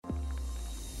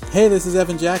Hey, this is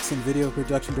Evan Jackson, Video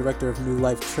Production Director of New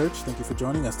Life Church. Thank you for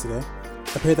joining us today.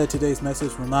 I pray that today's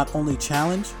message will not only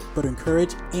challenge, but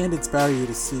encourage and inspire you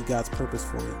to see God's purpose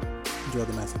for you. Enjoy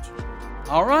the message.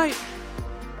 All right.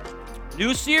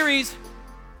 New series,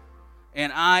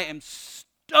 and I am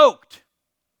stoked.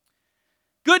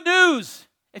 Good news.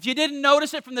 If you didn't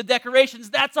notice it from the decorations,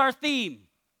 that's our theme.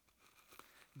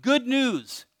 Good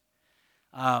news.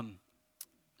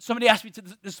 Somebody asked me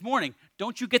this morning,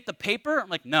 don't you get the paper? I'm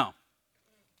like, no.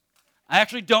 I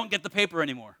actually don't get the paper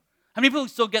anymore. How many people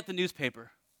still get the newspaper?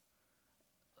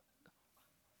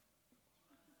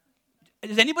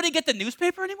 Does anybody get the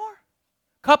newspaper anymore?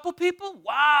 Couple people?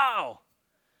 Wow.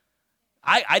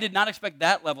 I did not expect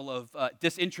that level of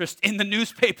disinterest in the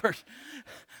newspapers.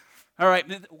 All right,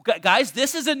 guys,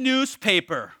 this is a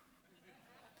newspaper.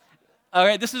 All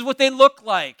right, this is what they look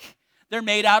like. They're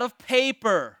made out of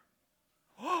paper.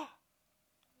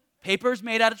 Paper's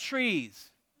made out of trees.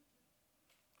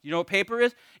 You know what paper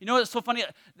is? You know what's so funny?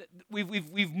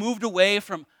 We've moved away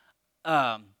from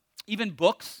even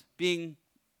books being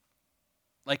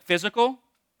like physical.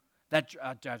 That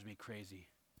drives me crazy.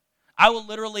 I will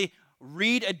literally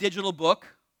read a digital book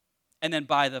and then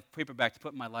buy the paperback to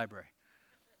put in my library.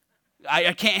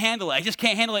 I can't handle it. I just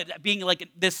can't handle it being like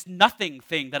this nothing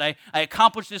thing that I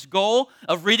accomplished this goal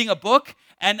of reading a book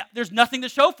and there's nothing to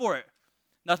show for it.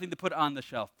 Nothing to put on the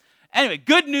shelf. Anyway,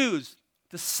 good news.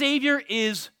 The Savior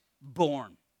is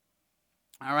born.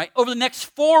 All right. Over the next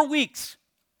 4 weeks,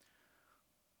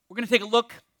 we're going to take a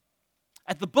look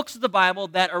at the books of the Bible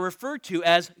that are referred to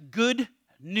as good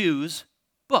news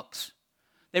books.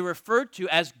 They're referred to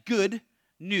as good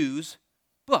news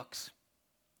books.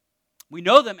 We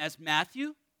know them as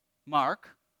Matthew,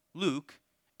 Mark, Luke,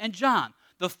 and John,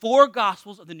 the 4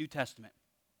 Gospels of the New Testament.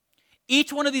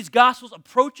 Each one of these Gospels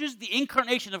approaches the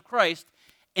incarnation of Christ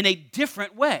in a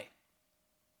different way.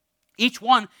 Each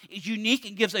one is unique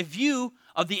and gives a view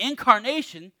of the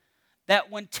incarnation that,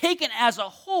 when taken as a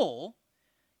whole,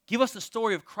 give us the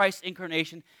story of Christ's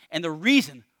incarnation and the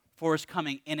reason for his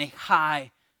coming in a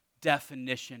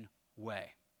high-definition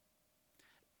way.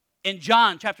 In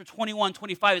John chapter 21,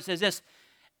 25, it says this,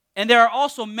 and there are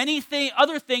also many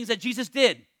other things that Jesus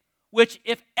did, which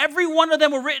if every one of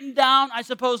them were written down, I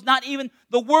suppose not even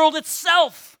the world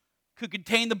itself could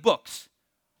contain the books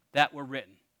that were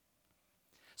written.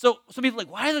 So some people are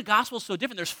like, why are the Gospels so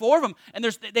different? There's 4 of them, and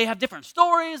they have different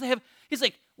stories. He's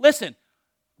like, listen,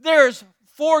 there's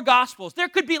 4 Gospels. There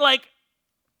could be like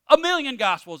 1,000,000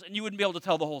 Gospels, and you wouldn't be able to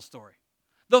tell the whole story.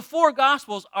 The 4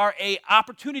 Gospels are an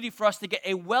opportunity for us to get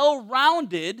a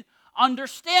well-rounded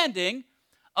understanding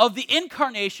of the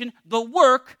incarnation, the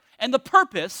work, and the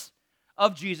purpose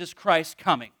of Jesus Christ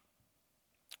coming.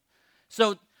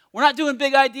 So we're not doing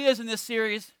big ideas in this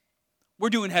series. We're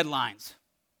doing headlines.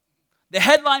 The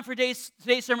headline for today's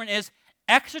sermon is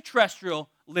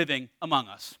Extraterrestrial Living Among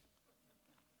Us.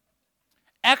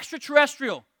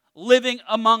 Extraterrestrial living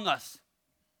among us.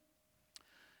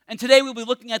 And today we'll be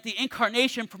looking at the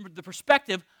incarnation from the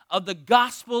perspective of the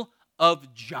Gospel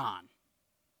of John.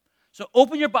 So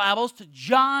open your Bibles to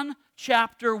John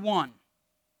chapter 1.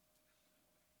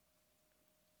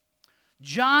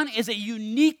 John is a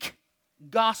unique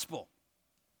gospel.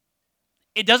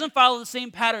 It doesn't follow the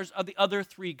same patterns of the other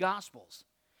 3 Gospels.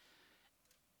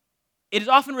 It is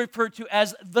often referred to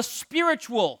as the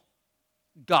spiritual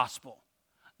gospel.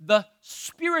 The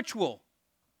spiritual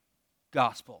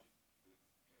gospel.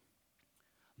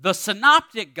 The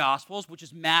synoptic Gospels, which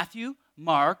is Matthew,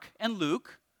 Mark, and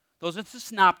Luke, those are the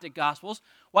synoptic Gospels.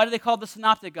 Why do they call the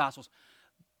synoptic Gospels?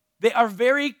 They are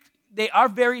very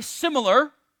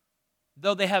similar,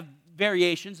 though they have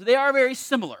variations. They are very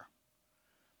similar.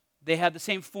 They have the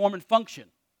same form and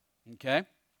function. Okay?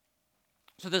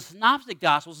 So the synoptic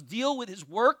Gospels deal with his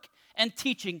work and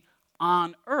teaching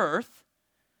on earth.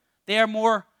 They are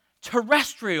more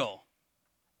terrestrial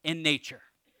in nature.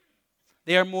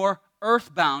 They are more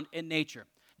earthbound in nature.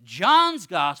 John's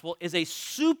Gospel is a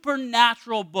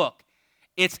supernatural book.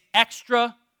 It's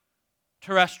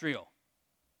extraterrestrial.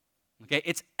 Okay?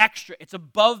 It's extra. It's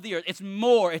above the earth. It's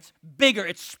more. It's bigger.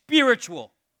 It's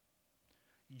spiritual.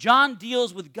 John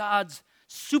deals with God's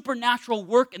supernatural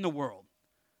work in the world.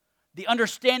 The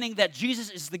understanding that Jesus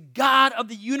is the God of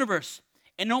the universe,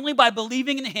 and only by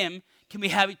believing in him can we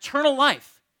have eternal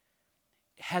life.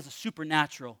 It has a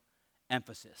supernatural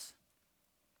emphasis.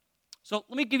 So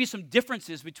let me give you some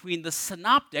differences between the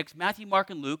synoptics, Matthew, Mark,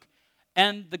 and Luke,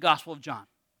 and the Gospel of John.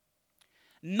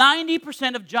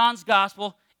 90% of John's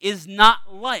Gospel is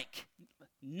not like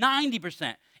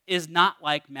 90% is not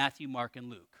like Matthew, Mark, and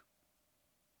Luke.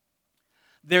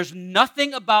 There's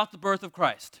nothing about the birth of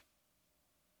Christ.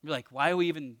 You're like, why are we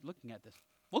even looking at this?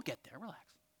 We'll get there, relax.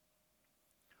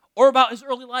 Or about his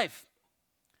early life.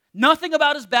 Nothing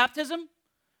about his baptism,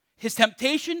 his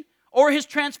temptation, or his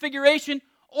transfiguration,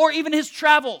 or even his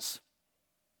travels.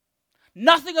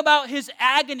 Nothing about his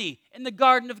agony in the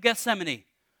Garden of Gethsemane.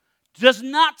 Does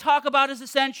not talk about his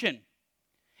ascension.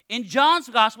 In John's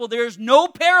gospel, there's no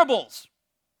parables.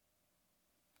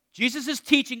 Jesus'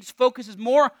 teachings focuses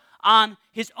more on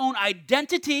his own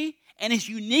identity and his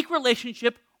unique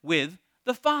relationship with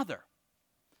the Father.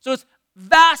 So it's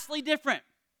vastly different.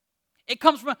 It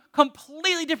comes from a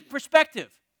completely different perspective.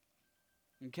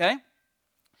 Okay?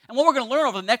 And what we're going to learn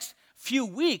over the next few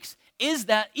weeks is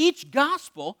that each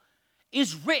gospel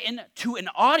is written to an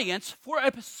audience for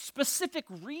a specific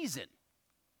reason.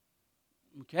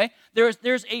 Okay? There's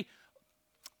a...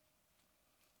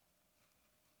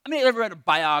 I mean, ever read a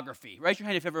biography? Raise your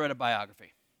hand if you've ever read a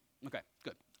biography. Okay,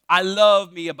 good. I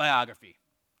love me a biography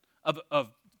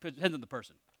depends on the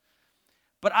person.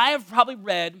 But I have probably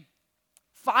read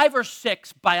 5 or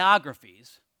 6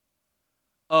 biographies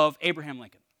of Abraham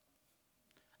Lincoln.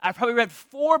 I've probably read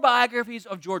 4 biographies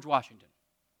of George Washington.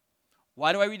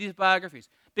 Why do I read these biographies?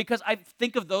 Because I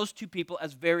think of those 2 people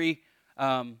as very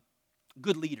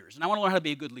good leaders, and I want to learn how to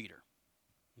be a good leader.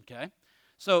 Okay?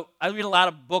 So I read a lot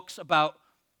of books about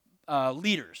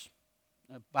leaders,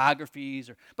 biographies,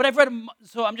 but I've read them,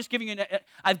 so I'm just giving you,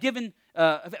 I've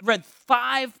read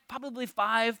 5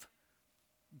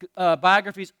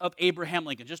 biographies of Abraham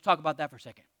Lincoln. Just talk about that for a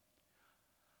second.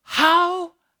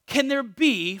 How can there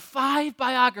be 5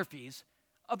 biographies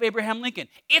of Abraham Lincoln?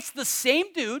 It's the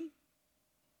same dude,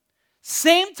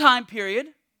 same time period,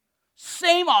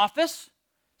 same office,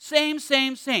 same.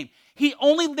 He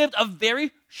only lived a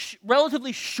very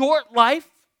relatively short life,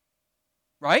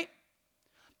 right?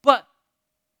 But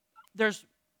there's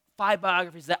 5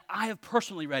 biographies that I have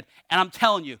personally read, and I'm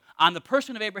telling you, on the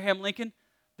person of Abraham Lincoln,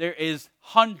 there is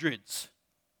hundreds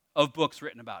of books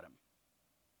written about him.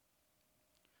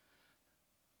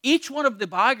 Each one of the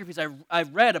biographies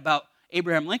I've read about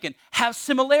Abraham Lincoln have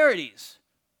similarities.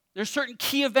 There's certain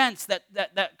key events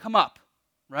that come up,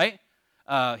 right?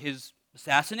 His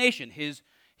assassination, his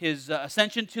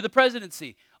ascension to the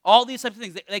presidency, all these types of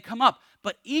things, they come up.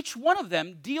 But each one of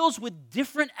them deals with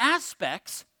different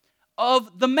aspects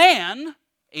of the man,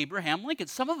 Abraham Lincoln.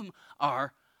 Some of them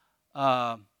are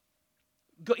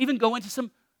even go into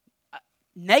some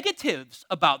negatives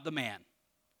about the man.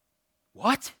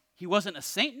 What? He wasn't a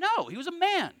saint? No, he was a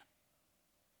man.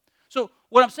 So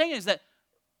what I'm saying is that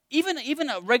even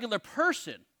a regular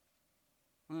person,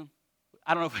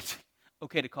 I don't know if it's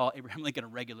okay to call Abraham Lincoln a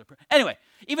regular person. Anyway,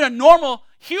 even a normal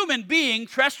human being,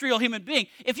 terrestrial human being,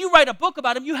 if you write a book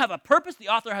about him, you have a purpose. The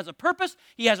author has a purpose.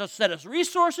 He has a set of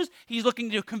resources. He's looking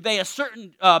to convey a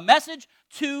certain message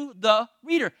to the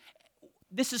reader.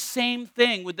 This is the same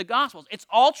thing with the Gospels. It's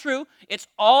all true. It's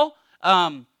all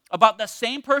about the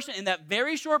same person in that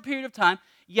very short period of time,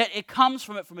 yet it comes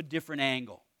from a different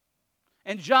angle.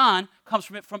 And John comes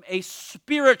from it from a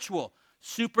spiritual,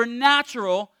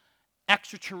 supernatural,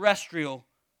 extraterrestrial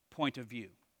point of view.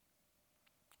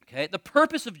 Okay? The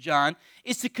purpose of John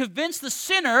is to convince the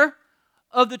sinner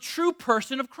of the true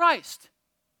person of Christ.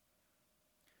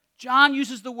 John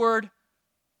uses the word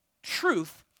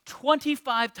truth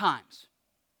 25 times.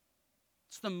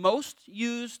 It's the most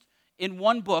used in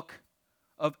one book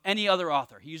of any other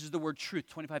author. He uses the word truth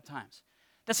 25 times.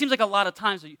 That seems like a lot of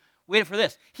times. Wait for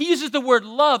this. He uses the word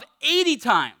love 80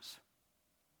 times.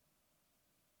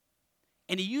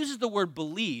 And he uses the word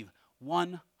believe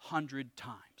 100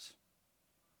 times.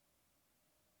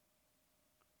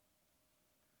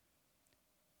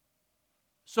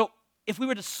 So if we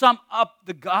were to sum up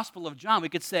the Gospel of John, we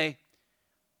could say,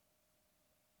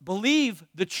 believe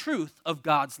the truth of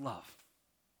God's love.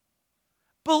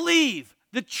 Believe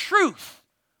the truth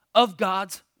of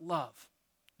God's love.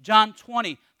 John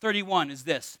 20:31 is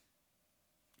this.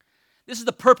 This is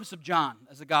the purpose of John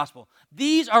as a gospel.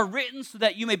 These are written so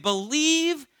that you may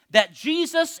believe that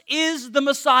Jesus is the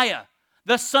Messiah,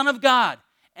 the Son of God,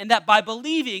 and that by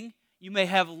believing you may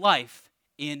have life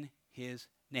in his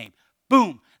name.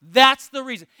 Boom. That's the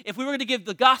reason. If we were going to give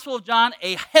the Gospel of John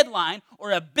a headline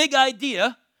or a big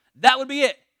idea, that would be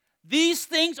it. These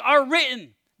things are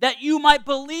written that you might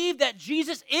believe that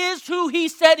Jesus is who he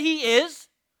said he is,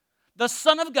 the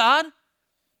Son of God,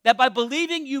 that by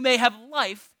believing you may have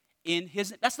life in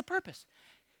his name. That's the purpose.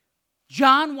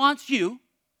 John wants you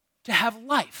to have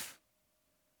life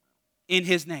in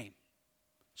his name.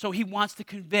 So he wants to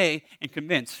convey and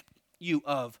convince you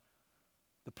of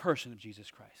the person of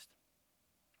Jesus Christ.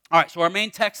 All right, so our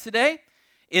main text today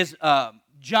is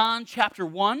John chapter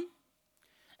 1,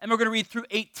 and we're going to read through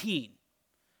 18.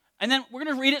 And then we're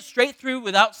going to read it straight through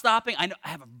without stopping. I know I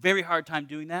have a very hard time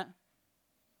doing that.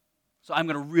 So I'm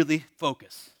going to really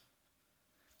focus.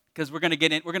 Because we're going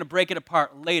to break it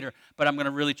apart later, but I'm going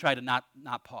to really try to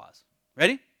not pause.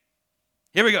 Ready?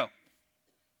 Here we go.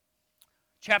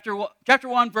 Chapter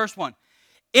 1, verse 1.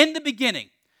 In the beginning,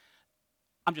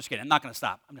 I'm just kidding, I'm not going to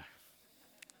stop.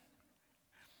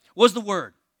 Was the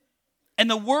Word. And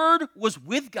the Word was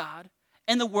with God,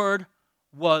 and the Word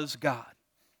was God.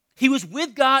 He was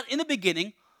with God in the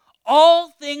beginning. All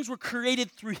things were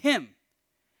created through him.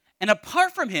 And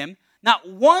apart from him, not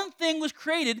one thing was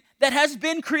created that has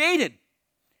been created.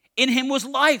 In him was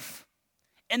life,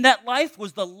 and that life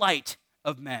was the light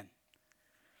of men.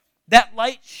 That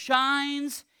light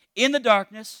shines in the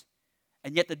darkness,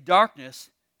 and yet the darkness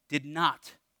did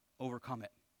not overcome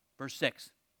it. Verse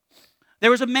 6.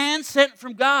 There was a man sent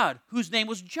from God whose name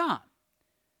was John.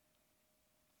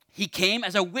 He came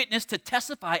as a witness to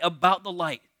testify about the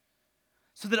light,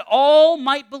 so that all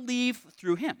might believe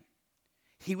through him.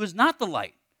 He was not the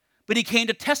light, but he came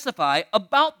to testify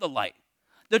about the light.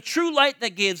 The true light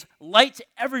that gives light to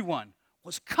everyone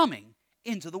was coming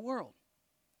into the world.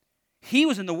 He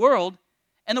was in the world,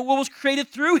 and the world was created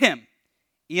through him,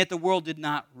 yet the world did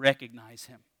not recognize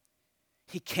him.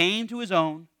 He came to his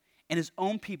own, and his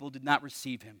own people did not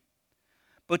receive him.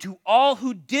 But to all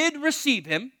who did receive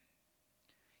him,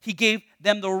 he gave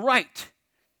them the right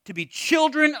to be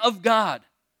children of God,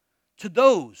 to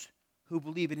those who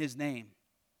believe in his name,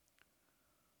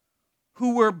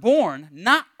 who were born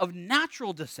not of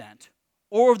natural descent,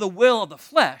 or of the will of the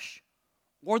flesh,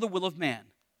 or the will of man,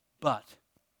 but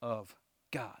of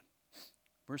God.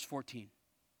 Verse 14.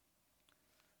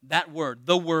 That word,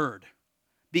 the Word,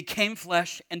 became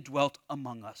flesh and dwelt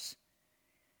among us.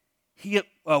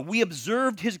 We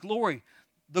observed his glory,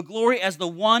 the glory as the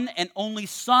one and only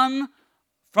Son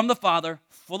from the Father,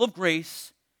 full of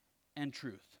grace and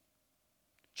truth.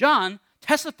 John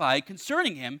testified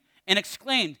concerning him and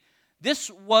exclaimed, "This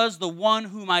was the one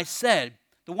whom I said,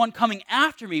 the one coming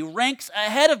after me ranks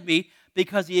ahead of me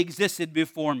because he existed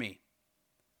before me."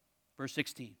 Verse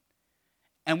 16.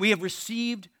 And we have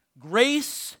received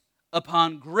grace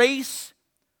upon grace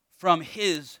from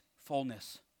his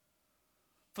fullness.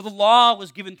 For the law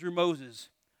was given through Moses.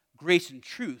 Grace and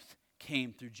truth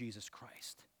came through Jesus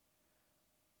Christ.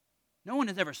 No one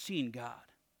has ever seen God,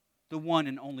 the one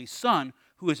and only Son,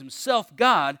 who is himself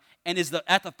God and is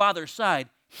at the Father's side.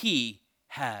 He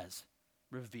has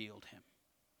revealed him.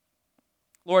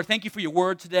 Lord, thank you for your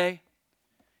word today.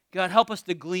 God, help us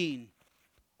to glean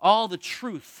all the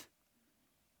truth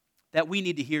that we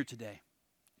need to hear today.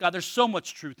 God, there's so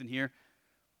much truth in here.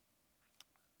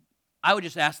 I would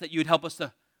just ask that you would help us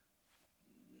to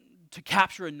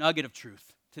capture a nugget of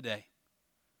truth today.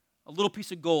 A little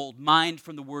piece of gold mined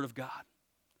from the Word of God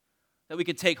that we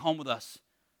can take home with us,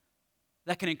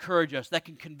 that can encourage us, that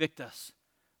can convict us,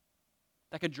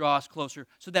 that can draw us closer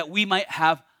so that we might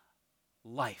have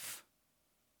life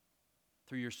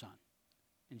through your Son.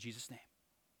 In Jesus' name,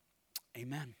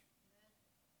 amen.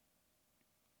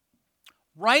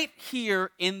 Right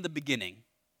here in the beginning,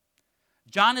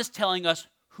 John is telling us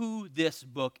who this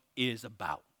book is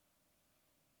about.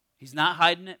 He's not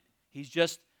hiding it. He's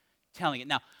just telling it.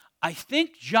 Now, I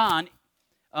think John,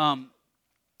 John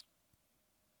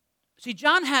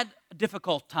had a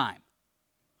difficult time.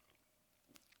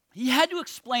 He had to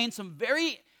explain some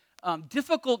very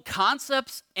difficult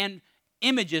concepts and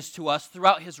images to us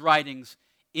throughout his writings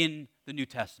in the New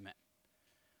Testament.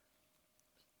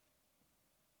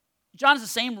 John is the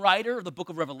same writer of the book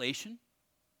of Revelation.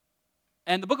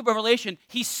 And the book of Revelation,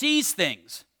 he sees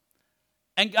things.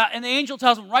 And the angel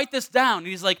tells him, write this down. And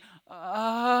he's like,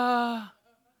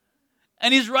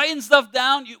 And he's writing stuff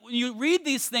down. When you read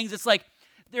these things, it's like,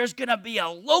 there's going to be a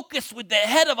locust with the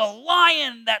head of a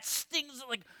lion that stings.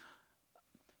 Like,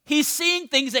 he's seeing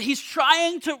things that he's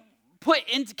trying to put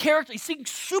into character. He's seeing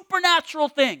supernatural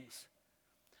things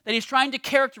that he's trying to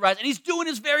characterize. And he's doing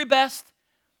his very best.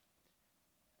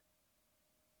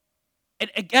 And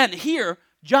again, here,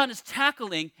 John is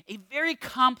tackling a very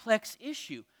complex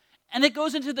issue. And it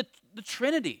goes into the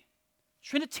Trinity,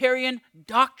 Trinitarian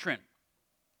doctrine.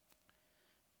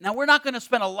 Now, we're not going to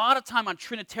spend a lot of time on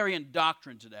Trinitarian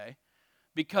doctrine today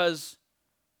because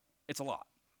it's a lot.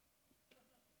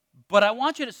 But I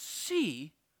want you to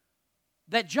see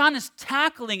that John is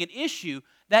tackling an issue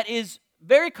that is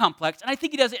very complex, and I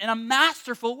think he does it in a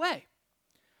masterful way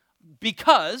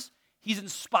because he's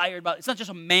inspired by, it's not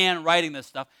just a man writing this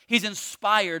stuff, he's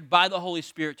inspired by the Holy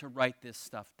Spirit to write this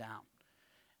stuff down.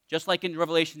 Just like in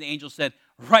Revelation, the angel said,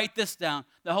 write this down.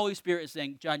 The Holy Spirit is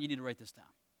saying, John, you need to write this down.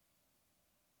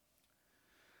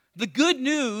 The good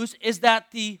news is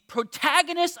that the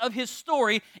protagonist of his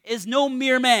story is no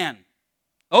mere man.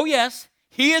 Oh yes,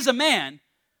 he is a man,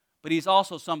 but he's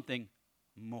also something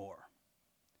more.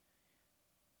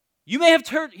 You may have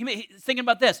heard, thinking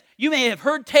about this, you may have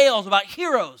heard tales about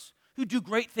heroes who do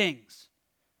great things.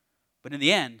 But in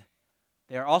the end,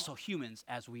 they are also humans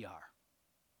as we are.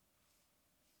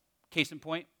 Case in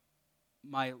point,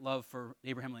 my love for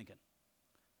Abraham Lincoln.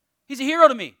 He's a hero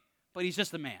to me, but he's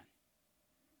just a man.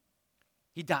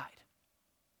 He died.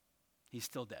 He's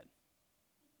still dead.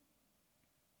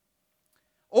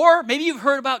 Or maybe you've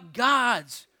heard about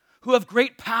gods who have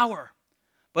great power,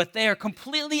 but they are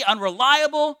completely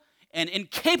unreliable and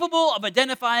incapable of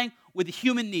identifying with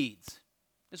human needs.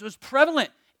 This was prevalent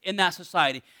in that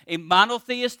society. A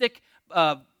monotheistic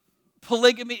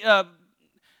polygamy,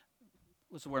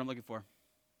 what's the word I'm looking for?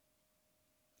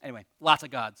 Anyway, lots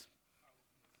of gods.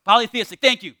 Polytheistic,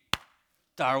 thank you,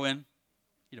 Darwin.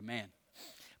 You're the man.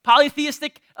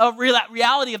 Polytheistic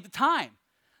reality of the time.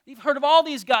 You've heard of all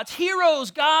these gods,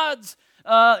 heroes, gods.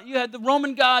 You had the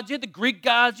Roman gods, you had the Greek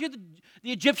gods, you had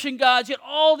the Egyptian gods, you had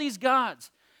all these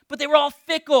gods. But they were all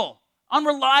fickle,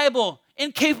 unreliable,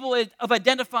 incapable of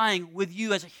identifying with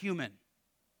you as a human.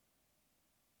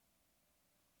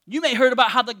 You may have heard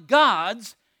about how the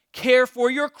gods care for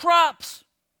your crops,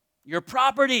 your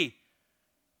property,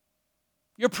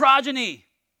 your progeny.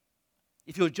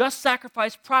 If you'll just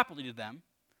sacrifice properly to them,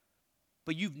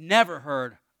 but you've never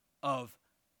heard of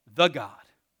the God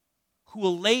who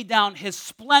will lay down his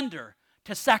splendor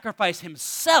to sacrifice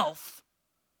himself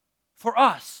for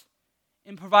us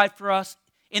and provide for us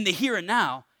in the here and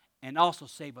now and also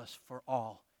save us for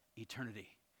all eternity.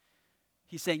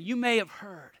 He's saying, you may have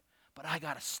heard, but I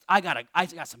got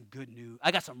some good news.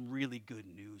 I got some really good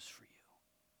news for you.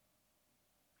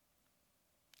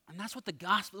 And that's what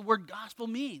the word gospel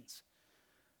means.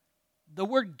 The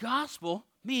word gospel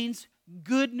means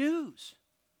good news.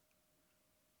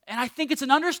 And I think it's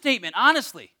an understatement,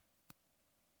 honestly.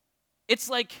 It's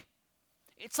like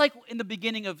in the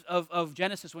beginning of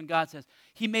Genesis when God says,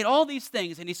 he made all these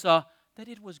things and he saw that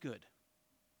it was good.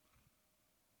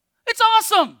 It's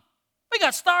awesome. We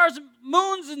got stars and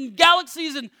moons and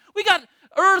galaxies and we got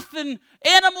earth and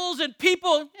animals and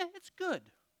people. Yeah, it's good.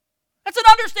 That's an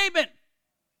understatement.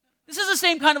 This is the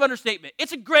same kind of understatement.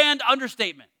 It's a grand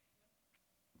understatement.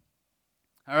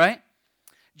 All right?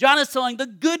 John is telling the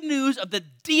good news of the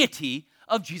deity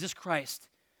of Jesus Christ.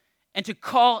 And to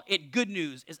call it good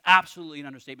news is absolutely an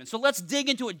understatement. So let's dig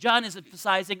into what John is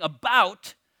emphasizing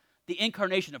about the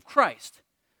incarnation of Christ,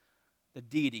 the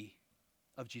deity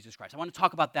of Jesus Christ. I want to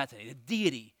talk about that today, the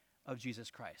deity of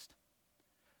Jesus Christ.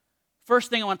 First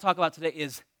thing I want to talk about today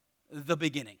is the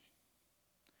beginning.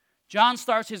 John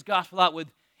starts his gospel out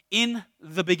with in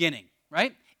the beginning,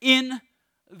 right? In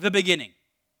the beginning.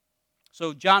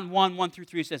 So John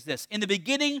 1:1-3 says this, in the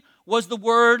beginning was the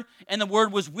Word, and the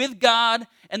Word was with God,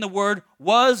 and the Word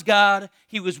was God.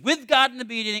 He was with God in the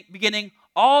beginning.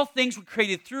 All things were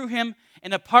created through him,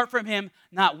 and apart from him,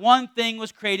 not one thing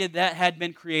was created that had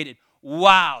been created.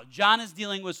 Wow, John is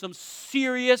dealing with some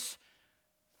serious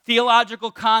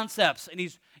theological concepts, and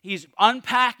he's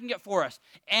unpacking it for us.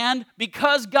 And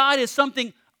because God is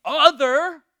something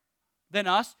other than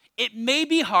us, it may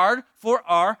be hard for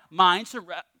our minds to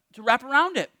wrap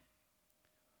around it.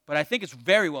 But I think it's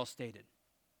very well stated.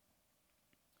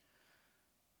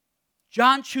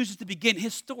 John chooses to begin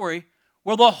his story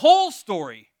where the whole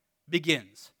story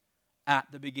begins,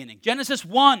 at the beginning. Genesis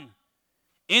 1,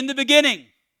 in the beginning.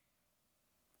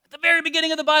 At the very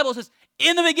beginning of the Bible, it says,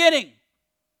 in the beginning.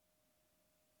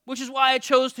 Which is why I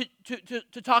chose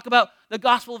to talk about the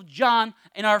Gospel of John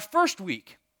in our first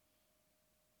week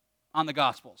on the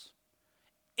Gospels.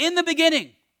 In the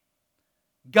beginning,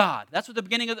 God. That's what the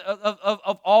beginning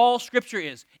of all Scripture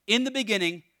is. In the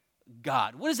beginning,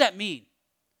 God. What does that mean?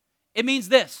 It means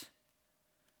this.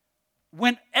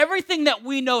 When everything that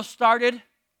we know started,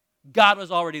 God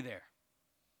was already there.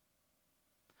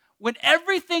 When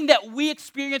everything that we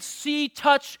experience, see,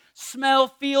 touch, smell,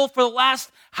 feel for the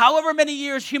last however many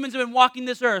years humans have been walking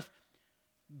this earth,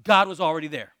 God was already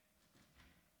there.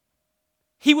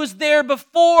 He was there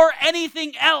before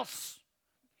anything else.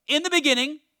 In the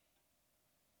beginning,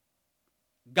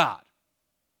 God.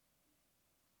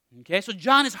 Okay, so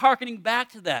John is hearkening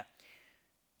back to that.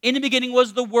 In the beginning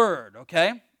was the Word,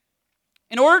 okay?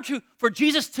 In order for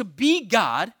Jesus to be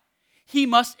God, he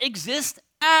must exist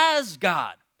as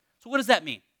God. So what does that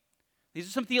mean? These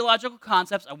are some theological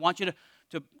concepts. I want you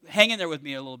to hang in there with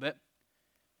me a little bit.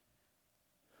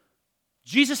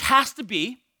 Jesus has to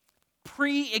be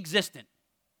pre-existent.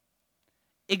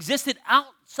 Existed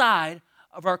outside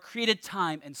of our created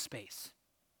time and space.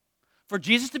 For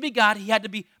Jesus to be God, he had to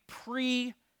be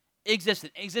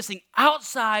pre-existent, existing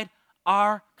outside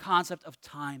our concept of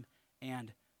time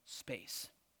and space.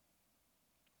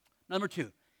 Number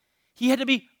 2, he had to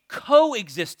be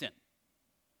coexistent.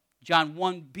 John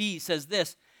 1b says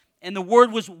this, and the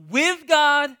Word was with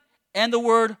God, and the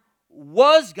Word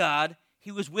was God.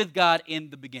 He was with God in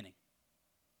the beginning.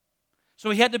 So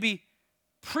he had to be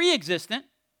pre-existent.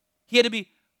 He had to be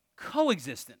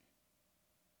coexistent.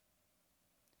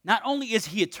 Not only is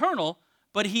he eternal,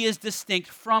 but he is distinct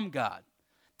from God.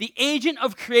 The agent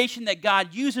of creation that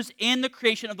God uses in the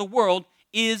creation of the world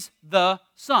is the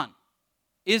Son,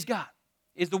 is God,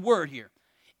 is the Word here.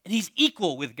 And he's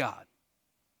equal with God.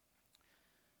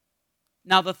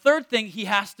 Now, the third thing he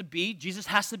has to be, Jesus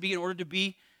has to be in order to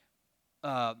be,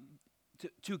 to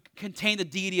contain the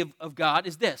deity of God,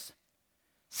 is this: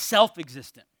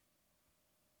 self-existent.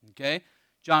 Okay?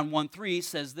 John 1:3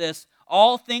 says this,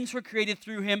 all things were created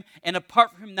through him, and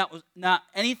apart from him not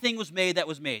anything was made that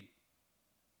was made.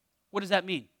 What does that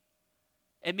mean?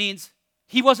 It means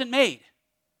he wasn't made.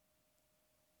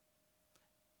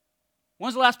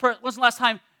 When's the last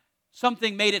time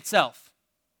something made itself?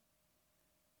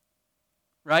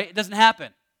 Right? It doesn't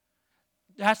happen.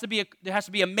 There has to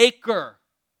be a maker.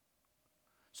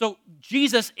 So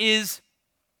Jesus is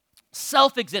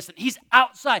self-existent. He's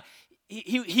outside.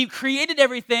 He created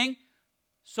everything,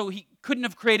 so he couldn't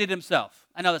have created himself.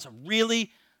 I know that's a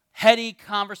really heady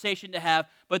conversation to have,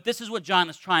 but this is what John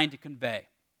is trying to convey.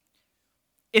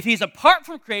 If he's apart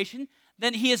from creation,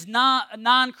 then he is not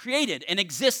non-created and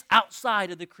exists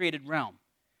outside of the created realm.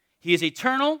 He is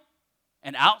eternal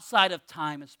and outside of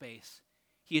time and space.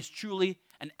 He is truly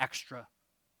an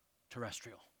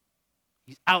extraterrestrial.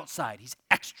 He's outside. He's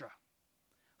extra.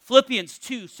 Philippians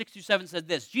 2:6-7 says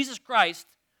this, Jesus Christ,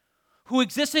 who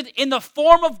existed in the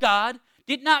form of God,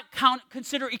 did not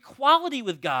consider equality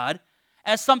with God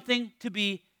as something to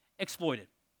be exploited.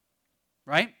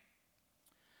 Right?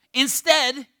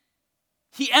 Instead,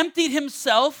 he emptied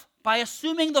himself by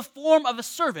assuming the form of a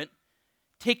servant,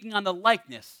 taking on the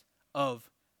likeness of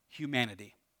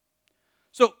humanity.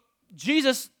 So,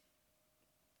 Jesus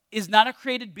is not a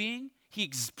created being. He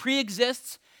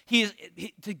pre-exists.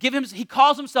 He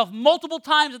calls himself multiple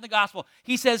times in the gospel.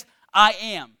 He says, I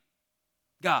am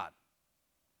God.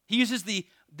 He uses the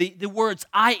words,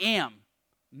 I am,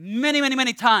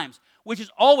 many times, which is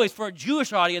always, for a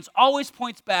Jewish audience, always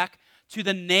points back to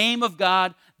the name of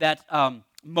God that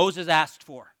Moses asked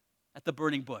for at the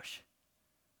burning bush.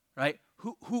 Right?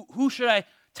 Who should I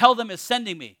tell them is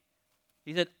sending me?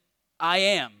 He said, I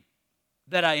am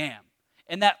that I am.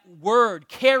 And that word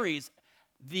carries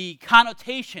the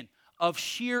connotation of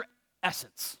sheer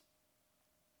essence.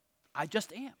 I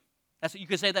just am. That's what you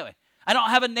could say that way. I don't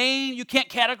have a name. You can't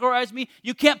categorize me.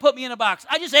 You can't put me in a box.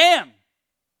 I just am.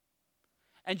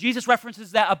 And Jesus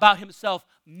references that about himself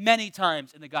many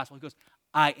times in the gospel. He goes,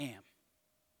 I am.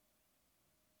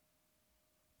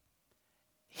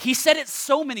 He said it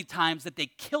so many times that they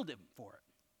killed him for it.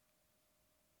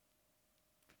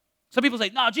 Some people say,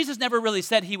 no, Jesus never really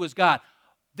said he was God.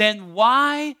 Then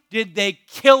why did they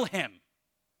kill him?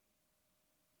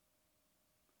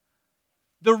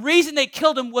 The reason they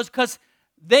killed him was because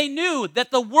they knew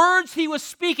that the words he was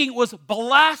speaking was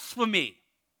blasphemy.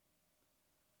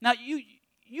 Now,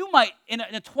 you might, in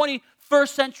a 21st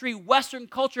century Western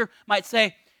culture, might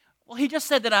say, well, he just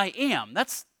said that I am.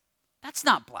 That's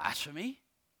not blasphemy.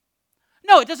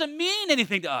 No, it doesn't mean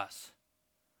anything to us.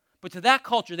 But to that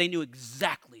culture, they knew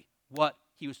exactly what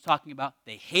he was talking about.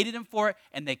 They hated him for it,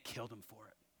 and they killed him for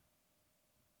it.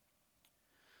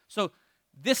 So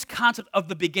this concept of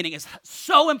the beginning is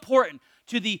so important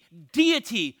to the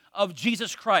deity of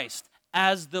Jesus Christ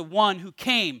as the one who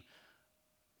came,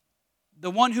 the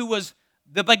one who was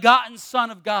the begotten Son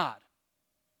of God.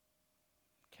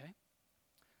 Okay?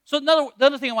 So the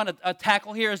other thing I want to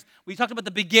tackle here is, we talked about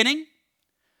the beginning.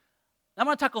 I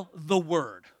want to tackle the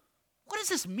Word. What does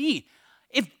this mean?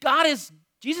 If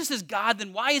Jesus is God,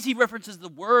 then why is he references the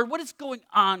Word? What is going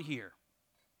on here?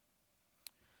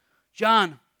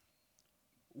 John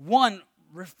 1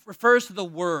 refers to the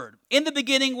Word. In the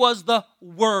beginning was the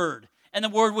Word, and the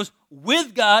Word was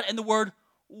with God, and the Word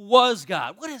was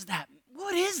God. What does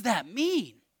that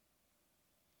mean?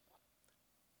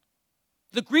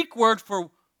 The Greek word for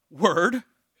word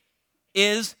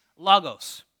is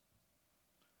logos.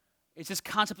 It's this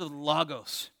concept of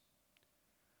logos.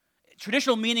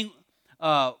 Traditional meaning,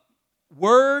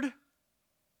 word,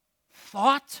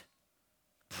 thought,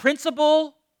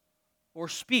 principle, or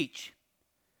speech.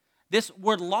 This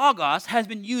word logos has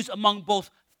been used among both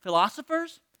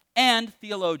philosophers and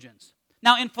theologians.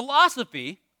 Now, in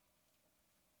philosophy,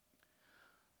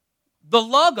 The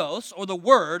Logos, or the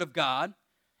Word of God,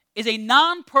 is a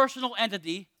non-personal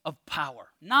entity of power.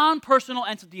 Non-personal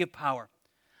entity of power.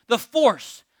 The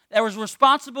force that was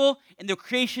responsible in the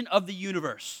creation of the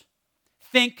universe.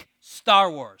 Think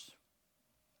Star Wars.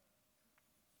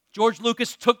 George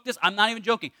Lucas took this, I'm not even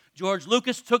joking, George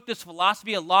Lucas took this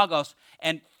philosophy of Logos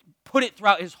and put it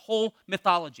throughout his whole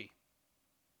mythology.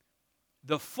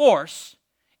 The force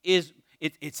is,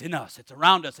 it's in us, it's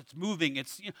around us, it's moving,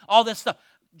 it's all this stuff.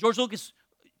 George Lucas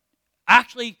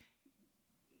actually,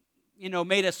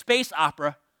 made a space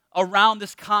opera around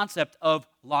this concept of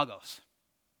Logos.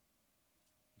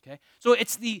 Okay? So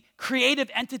it's the creative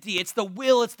entity, it's the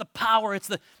will, it's the power,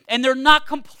 and they're not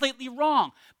completely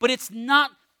wrong, but it's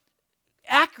not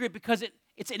accurate because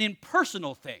it's an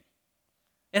impersonal thing.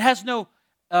 It has no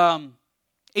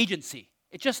agency.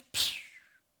 It's just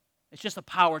a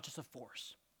power, it's just a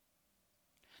force.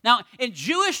 Now, in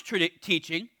Jewish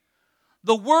teaching,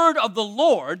 the word of the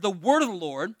Lord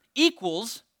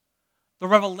equals the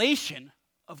revelation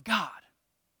of God.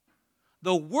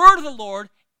 The word of the Lord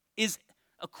is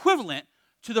equivalent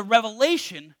to the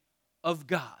revelation of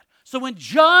God. So when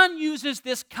John uses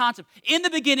this concept, in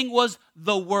the beginning was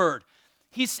the Word.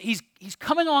 He's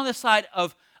coming on the side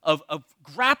of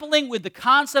grappling with the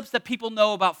concepts that people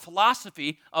know about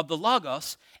philosophy of the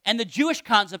Logos and the Jewish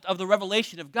concept of the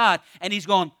revelation of God, and he's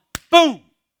going, boom!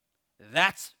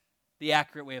 That's the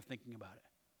accurate way of thinking about it.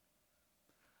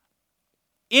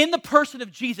 In the person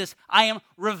of Jesus, I am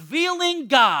revealing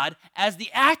God as the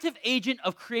active agent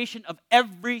of creation of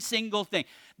every single thing.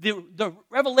 The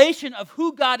revelation of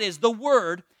who God is, the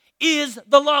Word, is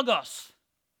the Logos.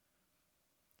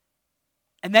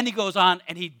 And then he goes on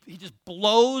and he just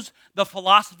blows the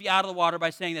philosophy out of the water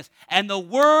by saying this. And the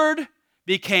Word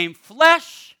became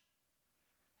flesh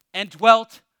and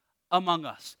dwelt among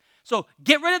us. So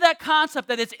get rid of that concept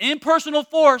that it's impersonal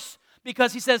force,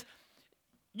 because he says,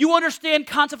 you understand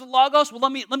concept of Logos? Well,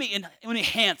 let me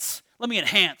enhance.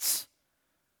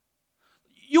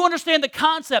 You understand the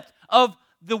concept of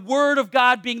the Word of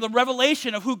God being the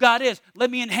revelation of who God is.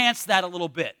 Let me enhance that a little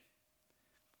bit.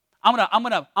 I'm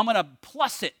gonna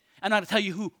plus it, and I'm gonna tell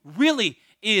you who really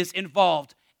is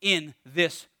involved in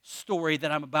this story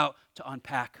that I'm about to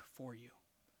unpack for you.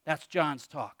 That's John's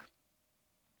talk.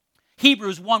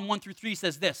 Hebrews 1:1-3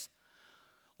 says this: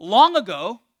 long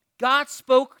ago, God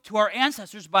spoke to our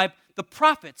ancestors by the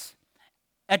prophets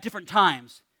at different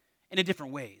times and in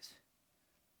different ways.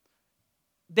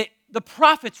 The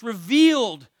prophets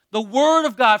revealed the Word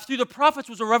of God. Through the prophets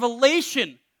was a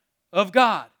revelation of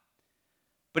God.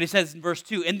 But he says in verse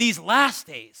 2, in these last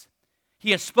days,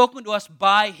 he has spoken to us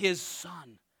by his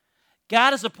Son.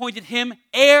 God has appointed him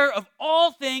heir of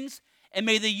all things and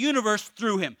made the universe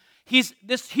through him.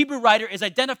 This Hebrew writer is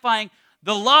identifying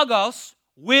the Logos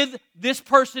with this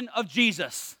person of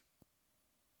Jesus.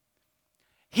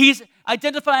 He's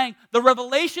identifying the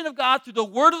revelation of God through the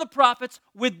word of the prophets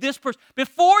with this person.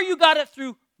 Before, you got it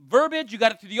through verbiage, you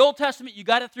got it through the Old Testament, you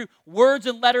got it through words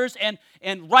and letters and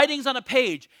writings on a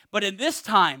page. But in this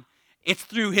time, it's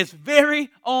through his very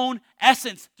own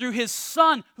essence, through his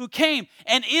Son who came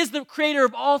and is the creator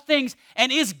of all things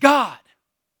and is God.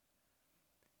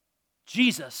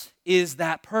 Jesus is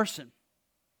that person.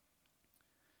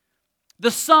 The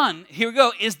Son, here we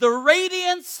go, is the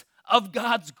radiance of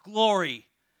God's glory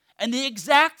and the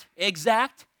exact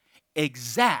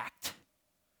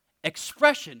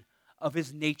expression of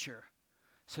his nature,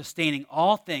 sustaining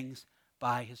all things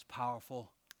by his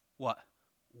powerful, what?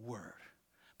 Word.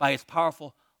 By his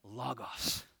powerful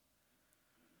Logos.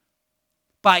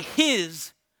 By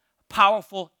his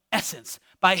powerful essence.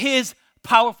 By his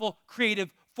powerful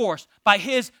creative force. By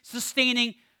his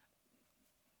sustaining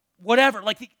whatever.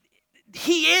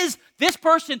 This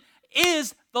person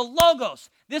is the Logos.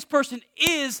 This person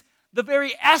is the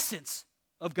very essence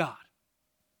of God.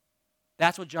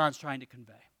 That's what John's trying to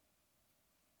convey.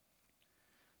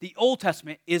 The Old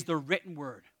Testament is the written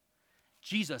word.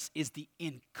 Jesus is the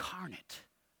incarnate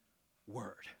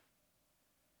word.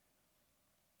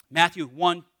 Matthew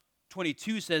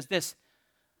 1:22 says this.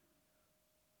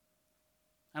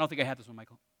 I don't think I have this one,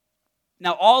 Michael.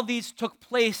 Now all these took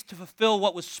place to fulfill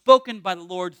what was spoken by the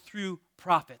Lord through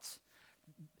prophets.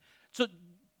 So,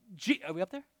 are we up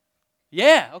there?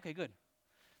 Yeah, okay, good.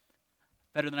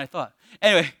 Better than I thought.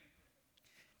 Anyway,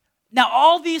 now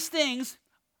all these things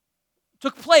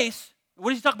took place.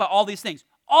 What is he talking about, all these things?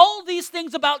 All these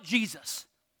things about Jesus.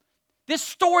 This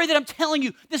story that I'm telling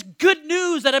you, this good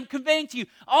news that I'm conveying to you,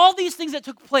 all these things that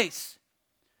took place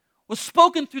was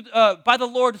spoken through, by the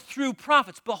Lord through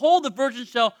prophets. Behold, the virgin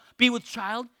shall be with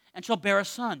child and shall bear a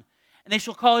son. And they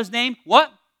shall call his name,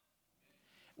 what?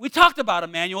 We talked about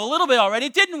Emmanuel a little bit already,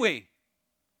 didn't we?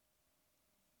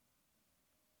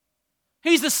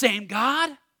 He's the same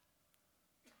God.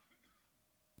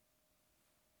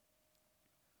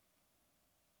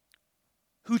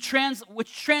 Which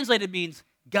translated means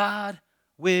God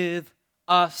with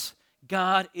us.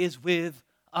 God is with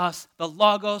us. The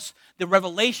Logos, the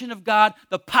revelation of God,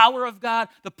 the power of God,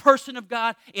 the person of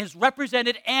God is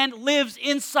represented and lives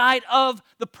inside of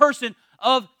the person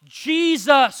of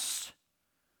Jesus,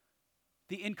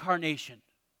 the incarnation.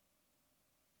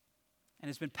 And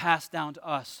it's been passed down to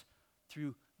us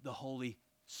through the Holy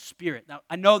Spirit. Now,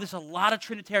 I know there's a lot of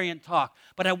Trinitarian talk,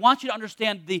 but I want you to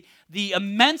understand the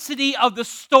immensity of the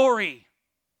story.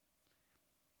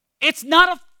 It's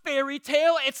not a fairy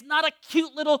tale. It's not a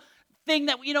cute little thing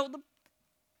that,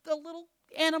 the little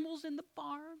animals in the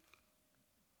barn.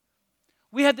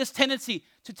 We have this tendency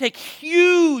to take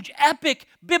huge, epic,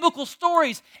 biblical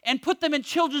stories and put them in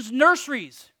children's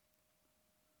nurseries.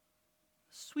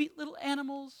 Sweet little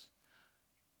animals,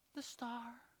 the star.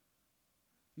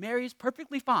 Mary's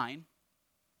perfectly fine,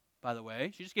 by the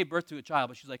way. She just gave birth to a child,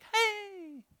 but she's like,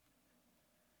 hey.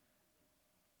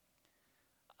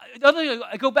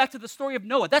 I go back to the story of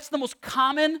Noah. That's the most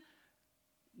common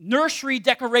nursery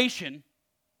decoration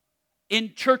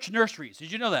in church nurseries.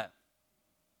 Did you know that?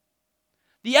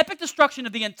 The epic destruction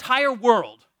of the entire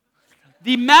world,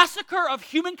 the massacre of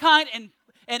humankind and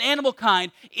animal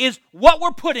kind is what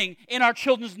we're putting in our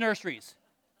children's nurseries.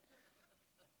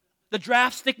 The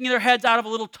giraffes sticking their heads out of a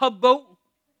little tugboat.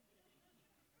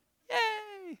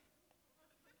 Yay!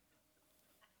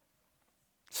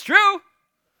 It's true.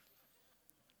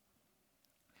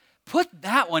 Put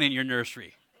that one in your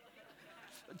nursery.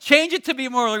 Change it to be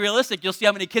more realistic. You'll see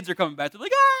how many kids are coming back. They're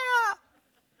like,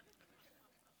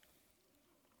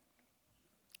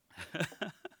 ah!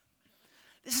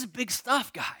 This is big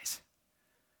stuff, guys.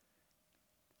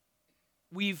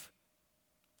 We've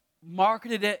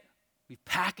marketed it. We've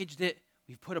packaged it,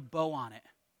 we've put a bow on it,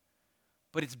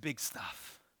 but it's big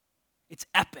stuff. It's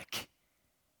epic,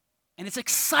 and it's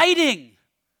exciting.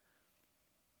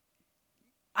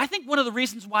 I think one of the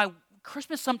reasons why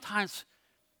Christmas sometimes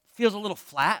feels a little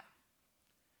flat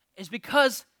is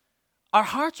because our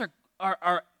hearts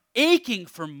are aching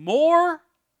for more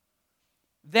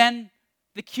than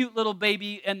the cute little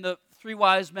baby and the three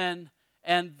wise men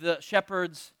and the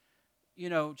shepherds,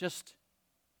 just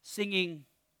singing,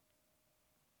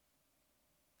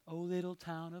 "Oh, little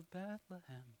town of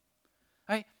Bethlehem."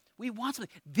 Right? We want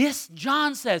something. This,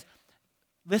 John says,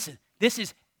 listen, this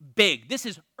is big. This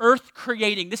is earth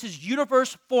creating. This is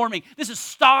universe forming. This is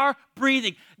star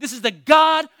breathing. This is the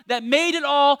God that made it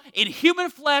all in human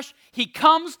flesh. He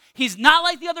comes. He's not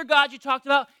like the other gods you talked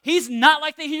about. He's not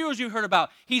like the heroes you heard about.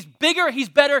 He's bigger. He's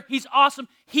better. He's awesome.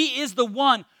 He is the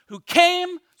one who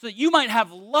came so that you might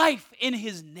have life in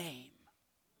his name.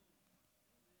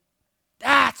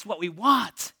 That's what we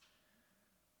want.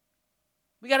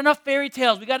 We got enough fairy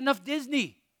tales. We got enough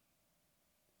Disney.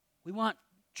 We want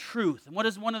truth. And what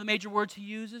is one of the major words he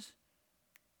uses?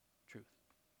 Truth.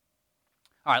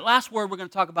 All right, last word we're going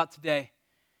to talk about today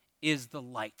is the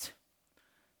light.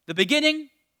 The beginning,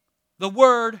 the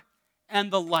word,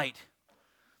 and the light.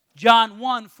 John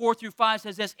 1, 4 through 5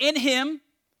 says this, in him,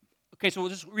 okay, so we'll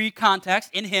just read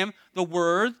context. In him, the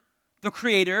word, the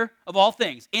creator of all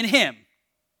things, in him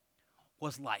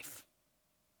was life.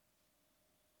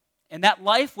 And that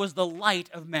life was the light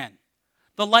of men.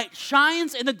 The light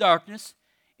shines in the darkness,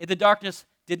 and the darkness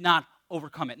did not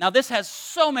overcome it. Now, this has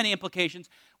so many implications.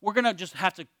 We're going to just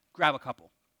have to grab a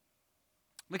couple.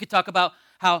 We could talk about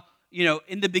how,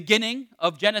 in the beginning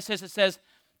of Genesis, it says,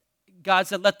 God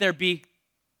said, let there be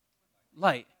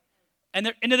light. And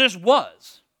there just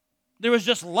was. There was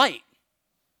just light.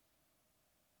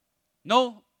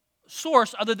 No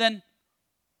source other than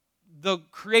the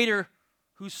creator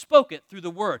who spoke it through the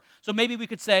word. So maybe we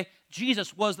could say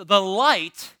Jesus was the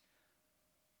light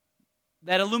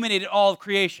that illuminated all of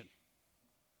creation.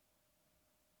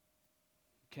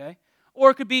 Okay? Or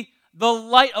it could be the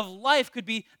light of life could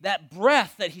be that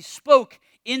breath that he spoke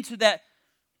into that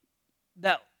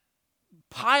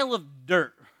pile of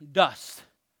dust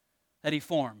that he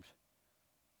formed.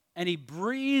 And he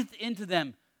breathed into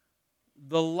them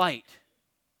the light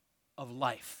of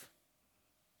life.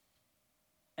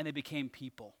 And they became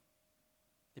people.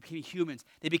 They became humans.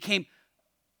 They became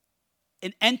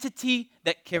an entity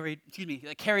that carried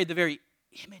the very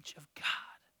image of God.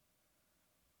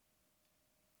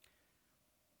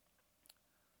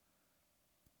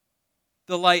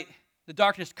 The light, the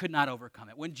darkness could not overcome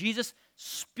it. When Jesus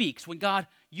speaks, when God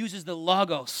uses the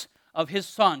logos of his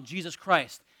Son, Jesus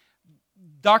Christ,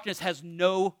 darkness has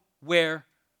nowhere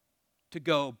to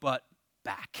go but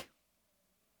back.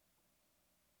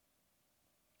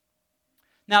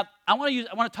 Now, I want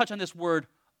to touch on this word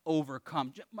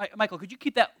overcome. Michael, could you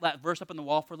keep that verse up on the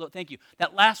wall for a little? Thank you.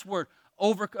 That last word,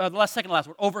 second to last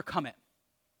word, overcome it.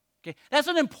 Okay, that's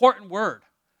an important word.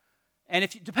 And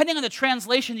depending on the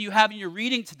translation you have in your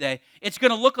reading today, it's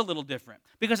going to look a little different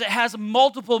because it has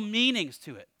multiple meanings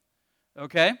to it.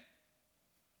 Okay?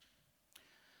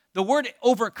 The word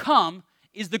overcome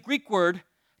is the Greek word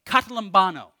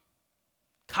katalambano.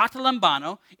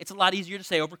 Katalambano, it's a lot easier to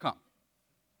say overcome.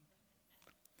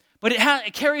 But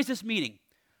it carries this meaning.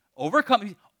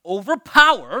 Overcome,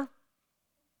 overpower,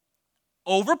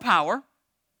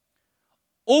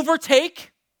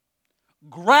 overtake,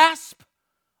 grasp,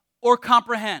 or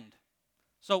comprehend.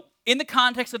 So in the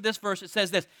context of this verse, it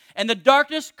says this, and the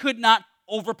darkness could not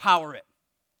overpower it.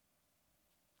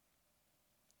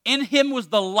 In him was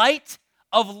the light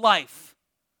of life.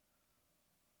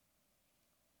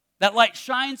 That light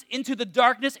shines into the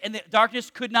darkness, and the darkness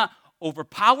could not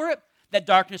overpower it. That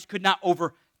darkness could not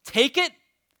overtake it.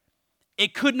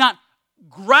 It could not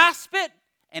grasp it,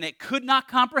 and it could not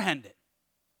comprehend it.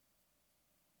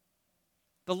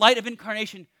 The light of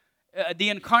incarnation, the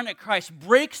incarnate Christ,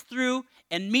 breaks through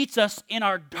and meets us in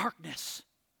our darkness.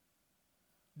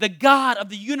 The God of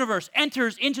the universe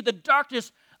enters into the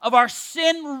darkness of our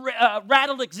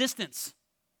sin-rattled existence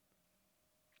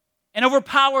and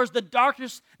overpowers the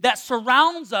darkness that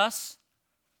surrounds us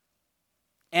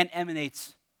and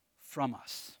emanates from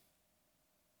us.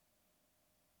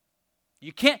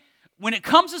 You can't, when it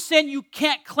comes to sin, you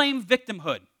can't claim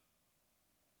victimhood.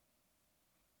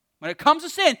 When it comes to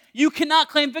sin, you cannot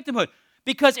claim victimhood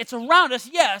because it's around us,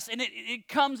 yes, and it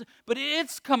comes, but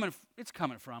it's coming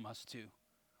from us too.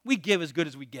 We give as good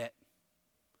as we get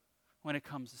when it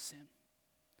comes to sin.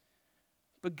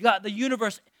 But God, the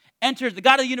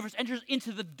God of the universe enters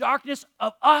into the darkness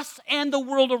of us and the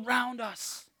world around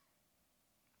us.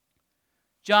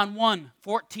 John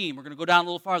 1:14, we're going to go down a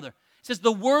little farther. It says,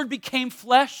 the Word became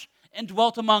flesh and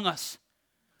dwelt among us.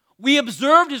 We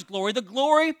observed His glory, the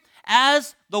glory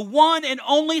as the one and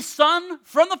only Son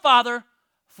from the Father,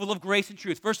 full of grace and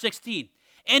truth. Verse 16,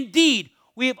 indeed,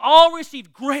 we have all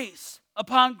received grace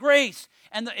upon grace.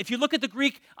 And if you look at the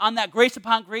Greek on that grace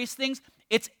upon grace things,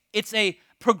 it's a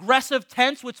progressive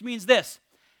tense, which means this.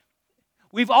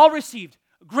 We've all received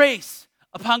grace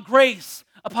upon grace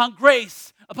upon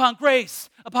grace upon grace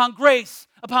upon grace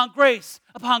upon grace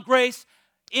upon grace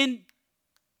to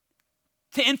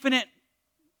infinite.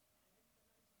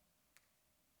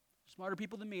 Smarter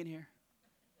people than me in here.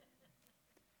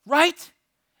 Right?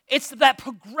 It's that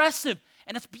progressive,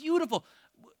 and it's beautiful.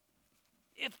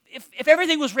 If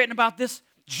everything was written about this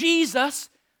Jesus,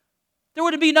 there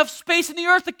wouldn't be enough space in the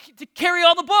earth to carry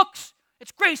all the books.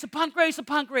 It's grace upon grace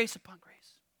upon grace upon grace.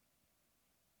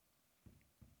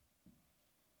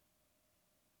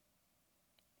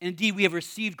 Indeed, we have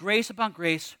received grace upon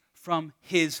grace from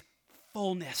His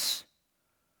fullness.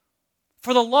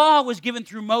 For the law was given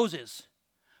through Moses.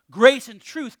 Grace and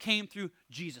truth came through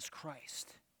Jesus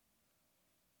Christ.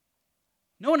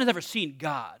 No one has ever seen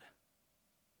God.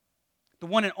 The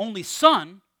one and only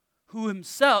Son, who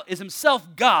is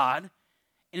himself God,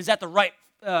 and is at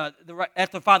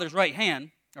at the Father's right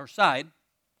hand or side,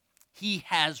 He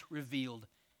has revealed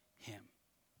Him.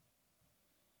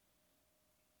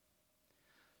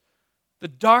 The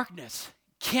darkness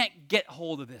can't get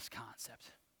hold of this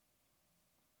concept.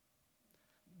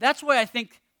 That's why I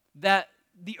think that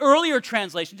the earlier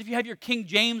translations, if you have your King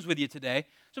James with you today,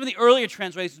 some of the earlier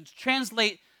translations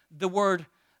translate the word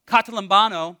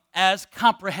katalambano as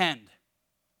comprehend.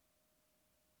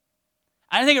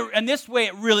 I think in this way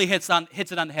it really hits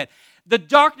it on the head. The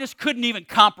darkness couldn't even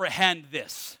comprehend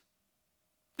this.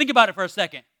 Think about it for a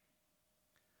second.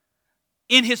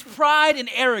 In his pride and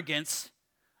arrogance,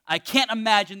 I can't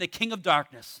imagine the king of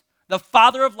darkness, the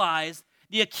father of lies,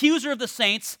 the accuser of the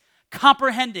saints,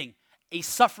 comprehending a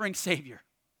suffering Savior,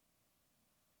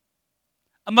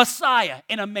 a Messiah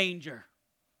in a manger,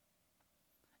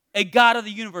 a God of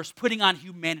the universe putting on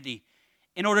humanity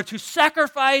in order to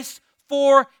sacrifice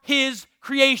for His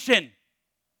creation.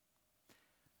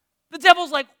 The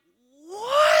devil's like,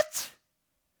 what?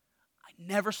 I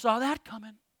never saw that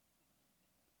coming.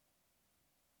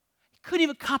 He couldn't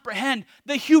even comprehend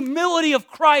the humility of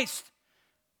Christ.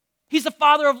 He's the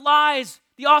father of lies,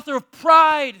 the author of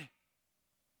pride.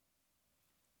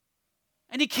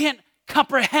 And he can't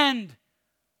comprehend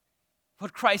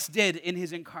what Christ did in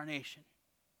His incarnation.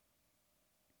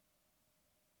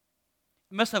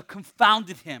 It must have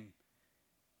confounded him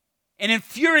and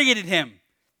infuriated him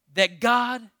that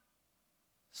God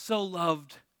so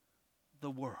loved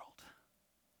the world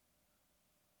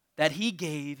that he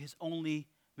gave his only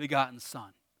begotten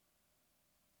Son.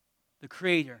 The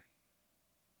Creator,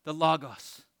 the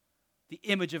Logos, the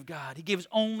image of God. He gave his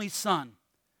only Son,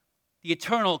 the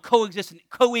eternal, coexistent,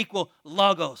 co-equal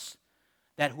Logos,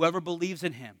 that whoever believes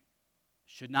in him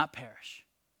should not perish,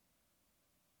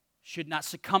 should not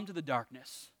succumb to the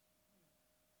darkness,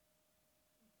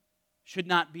 should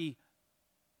not be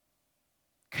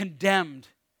condemned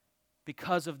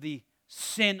because of the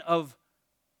sin of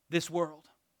this world.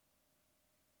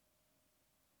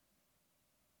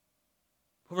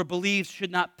 Whoever believes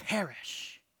should not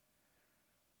perish,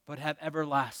 but have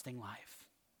everlasting life.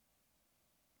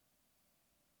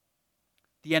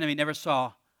 The enemy never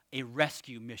saw a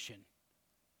rescue mission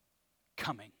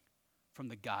coming from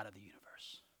the God of the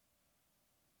universe.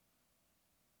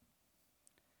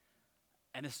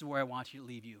 And this is where I want you to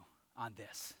leave you on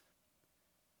this.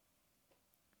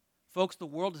 Folks, the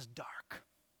world is dark.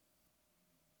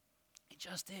 It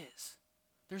just is.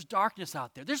 There's darkness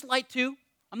out there. There's light too.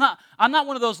 I'm not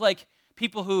one of those like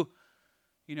people who,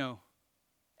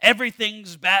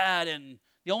 everything's bad and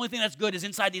the only thing that's good is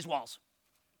inside these walls.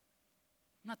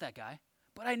 I'm not that guy.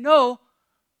 But I know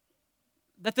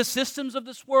that the systems of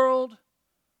this world,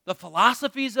 the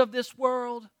philosophies of this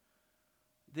world,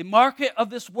 the market of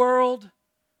this world,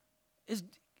 it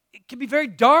can be very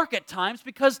dark at times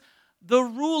because the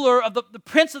ruler of the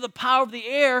prince of the power of the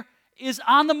air is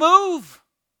on the move.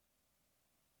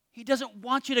 He doesn't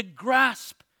want you to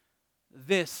grasp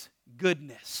this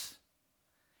goodness.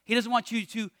 He doesn't want you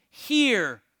to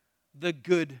hear the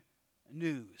good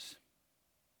news.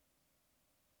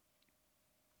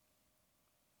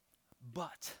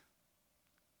 But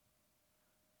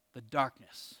the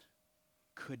darkness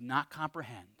could not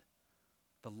comprehend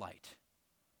the light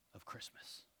of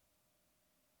Christmas.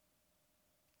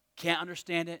 Can't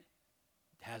understand it,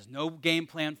 has no game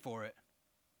plan for it.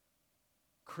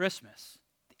 Christmas,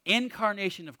 the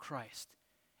incarnation of Christ,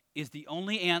 is the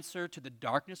only answer to the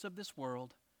darkness of this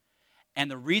world.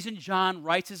 And the reason John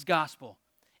writes his gospel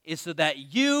is so that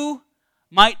you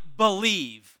might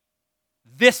believe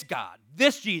this God,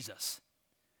 this Jesus.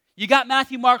 You got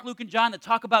Matthew, Mark, Luke, and John that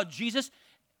talk about Jesus.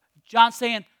 John's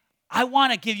saying, I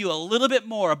want to give you a little bit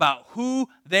more about who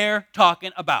they're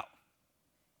talking about.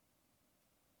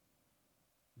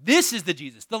 This is the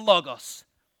Jesus, the Logos.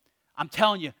 I'm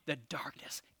telling you, the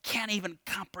darkness can't even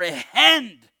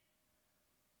comprehend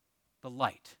the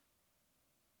light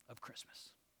of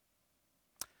Christmas.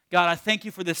 God, I thank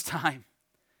you for this time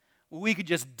where we could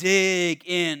just dig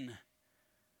in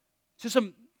to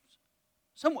some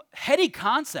heady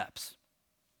concepts.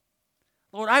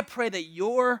 Lord, I pray that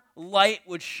your light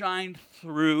would shine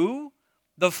through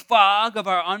the fog of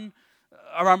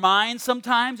our minds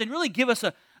sometimes and really give us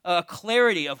a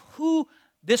clarity of who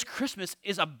this Christmas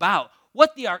is about,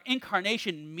 what our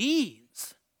incarnation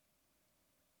means.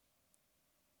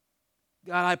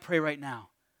 God, I pray right now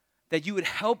that you would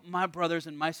help my brothers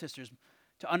and my sisters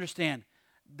to understand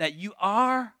that you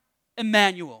are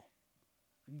Emmanuel,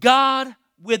 God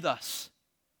with us.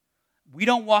 We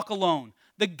don't walk alone.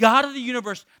 The God of the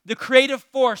universe, the creative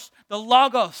force, the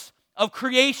Logos of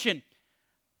creation,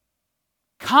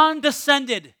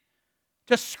 condescended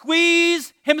to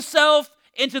squeeze himself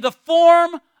into the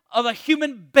form of a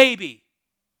human baby,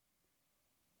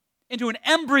 into an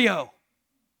embryo.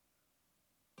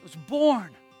 It was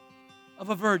born of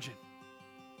a virgin.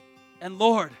 And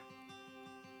Lord,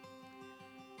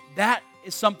 that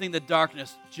is something that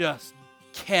darkness just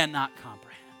cannot comprehend.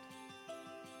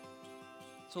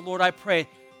 So Lord, I pray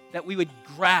that we would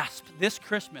grasp this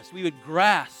Christmas, we would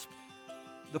grasp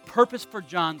the purpose for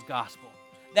John's gospel,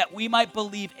 that we might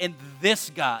believe in this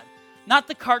God, not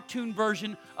the cartoon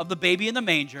version of the baby in the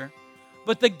manger,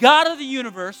 but the God of the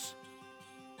universe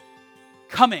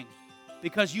coming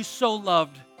because you so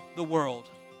loved the world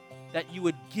that you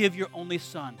would give your only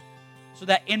Son so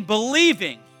that in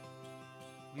believing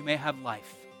we may have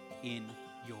life in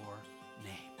your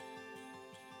name.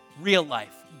 Real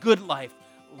life, good life,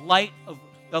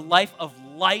 the life of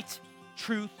light,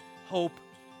 truth, hope.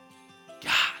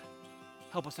 God,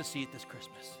 help us to see it this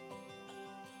Christmas.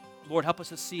 Lord, help us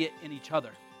to see it in each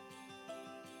other.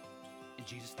 In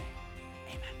Jesus' name,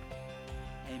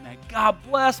 amen. Amen. God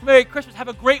bless. Merry Christmas. Have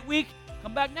a great week.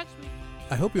 Come back next week.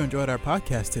 I hope you enjoyed our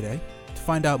podcast today. To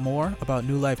find out more about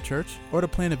New Life Church or to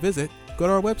plan a visit, go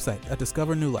to our website at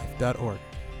discovernewlife.org.